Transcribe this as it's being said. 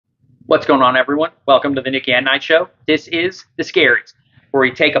What's going on, everyone? Welcome to the Nikki and Night Show. This is the Scaries, where we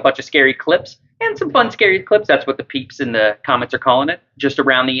take a bunch of scary clips and some fun scary clips. That's what the peeps in the comments are calling it, just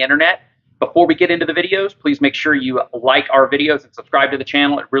around the internet. Before we get into the videos, please make sure you like our videos and subscribe to the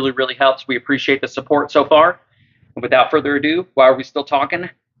channel. It really, really helps. We appreciate the support so far. And without further ado, why are we still talking?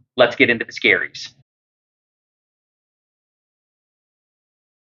 Let's get into the Scaries.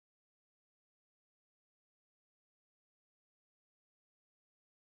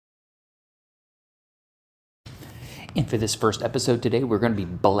 And for this first episode today, we're going to be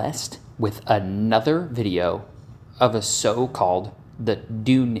blessed with another video of a so-called the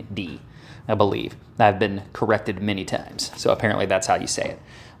Doondy, I believe. I've been corrected many times, so apparently that's how you say it.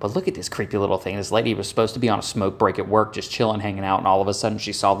 But look at this creepy little thing. This lady was supposed to be on a smoke break at work, just chilling, hanging out, and all of a sudden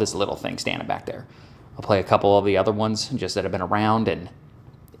she saw this little thing standing back there. I'll play a couple of the other ones just that have been around, and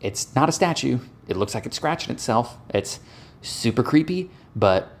it's not a statue. It looks like it's scratching itself. It's super creepy,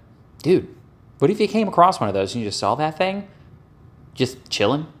 but dude, what if you came across one of those and you just saw that thing just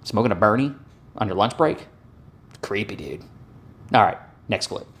chilling, smoking a Bernie on your lunch break? Creepy, dude. All right, next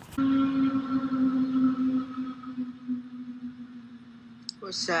clip.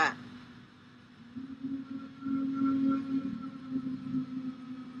 What's that?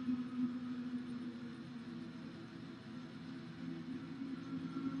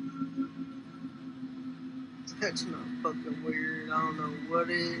 That's not fucking weird. I don't know what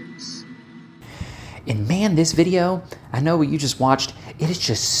is. And man, this video, I know what you just watched, it is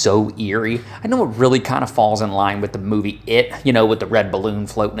just so eerie. I know it really kind of falls in line with the movie It, you know, with the red balloon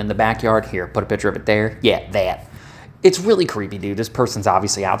floating in the backyard. Here, put a picture of it there. Yeah, that. It's really creepy, dude. This person's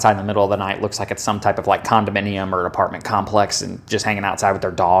obviously outside in the middle of the night. Looks like it's some type of like condominium or an apartment complex and just hanging outside with their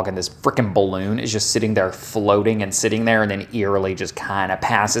dog. And this freaking balloon is just sitting there floating and sitting there and then eerily just kind of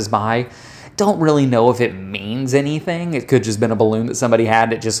passes by. Don't really know if it means anything. It could just been a balloon that somebody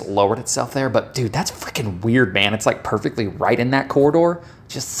had that just lowered itself there. But dude, that's freaking weird, man. It's like perfectly right in that corridor.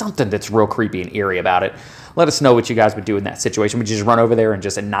 Just something that's real creepy and eerie about it. Let us know what you guys would do in that situation. Would you just run over there and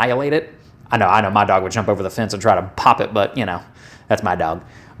just annihilate it? I know my dog would jump over the fence and try to pop it, but you know, that's my dog.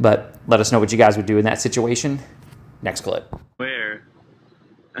 But let us know what you guys would do in that situation. Next clip. Where?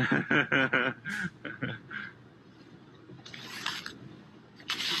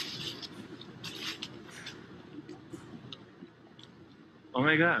 Oh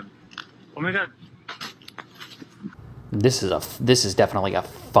my god. Oh my god. This is definitely a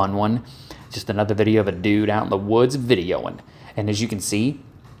fun one. Just another video of a dude out in the woods videoing. And as you can see,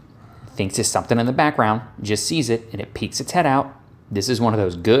 thinks there's something in the background, just sees it, and it peeks its head out. This is one of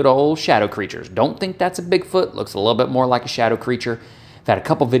those good old shadow creatures. Don't think that's a Bigfoot. Looks a little bit more like a shadow creature. I've had a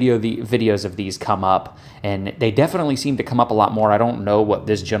couple videos of these come up, and they definitely seem to come up a lot more. I don't know what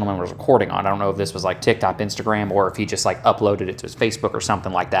this gentleman was recording on. I don't know if this was like TikTok, Instagram, or if he just like uploaded it to his Facebook or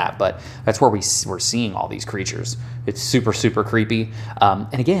something like that. But that's where we're seeing all these creatures. It's super, super creepy.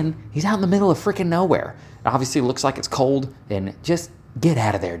 And again, he's out in the middle of freaking nowhere. It obviously looks like it's cold, and just get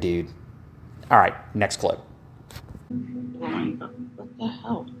out of there, dude. All right, next clip. What the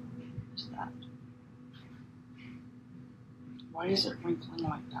hell is that? Why is it wrinkling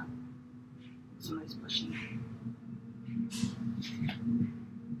like that? Somebody's pushing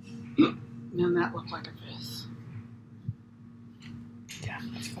it. And that looked like a fist. Yeah,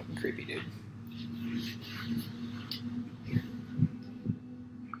 that's fucking creepy, dude.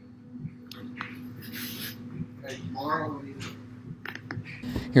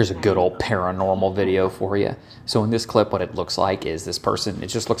 Here's a good old paranormal video for you. So in this clip, what it looks like is this person, it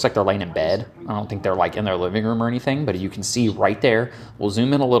just looks like they're laying in bed. I don't think they're like in their living room or anything, but you can see right there. We'll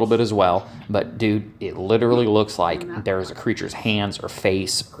zoom in a little bit as well. But dude, it literally looks like there's a creature's hands or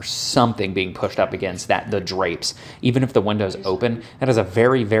face or something being pushed up against the drapes. Even if the window's open, that is a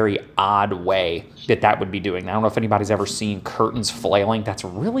very, very odd way that would be doing. I don't know if anybody's ever seen curtains flailing. That's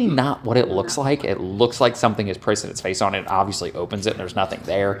really not what it looks like. It looks like something is placing its face on it. It obviously opens it and there's nothing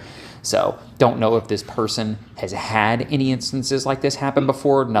there. So don't know if this person has had any instances like this happen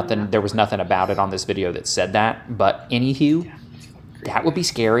before. Nothing. There was nothing about it on this video that said that. But anywho, that would be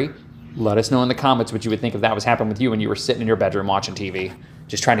scary. Let us know in the comments what you would think if that was happening with you when you were sitting in your bedroom watching TV,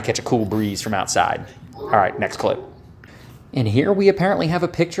 just trying to catch a cool breeze from outside. All right, next clip. And here we apparently have a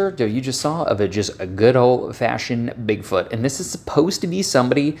picture that you just saw of just a good old-fashioned Bigfoot. And this is supposed to be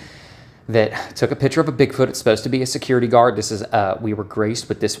somebody that took a picture of a Bigfoot. It's supposed to be a security guard. This is we were graced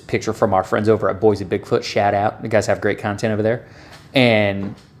with this picture from our friends over at Boise Bigfoot. Shout out. You guys have great content over there.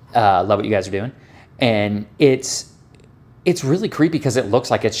 And love what you guys are doing. And it's really creepy because it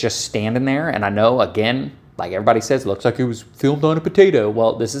looks like it's just standing there. And I know, again, like everybody says, it looks like it was filmed on a potato.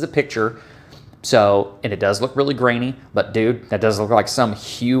 Well, this is a picture So, and it does look really grainy, but dude, that does look like some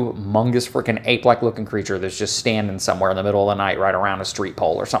humongous freaking ape-like looking creature that's just standing somewhere in the middle of the night right around a street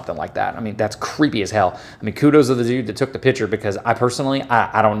pole or something like that. I mean, that's creepy as hell. I mean, kudos to the dude that took the picture, because I personally,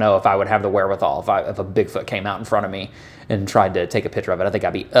 I don't know if I would have the wherewithal if a Bigfoot came out in front of me and tried to take a picture of it. I think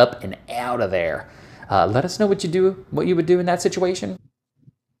I'd be up and out of there. Let us know what you would do in that situation.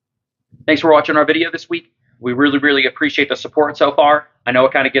 Thanks for watching our video this week. We really, really appreciate the support so far. I know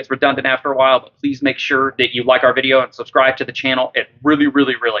it kind of gets redundant after a while, but please make sure that you like our video and subscribe to the channel. It really,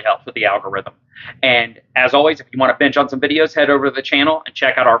 really, really helps with the algorithm. And as always, if you want to binge on some videos, head over to the channel and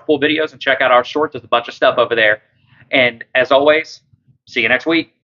check out our full videos and check out our shorts. There's a bunch of stuff over there. And as always, see you next week.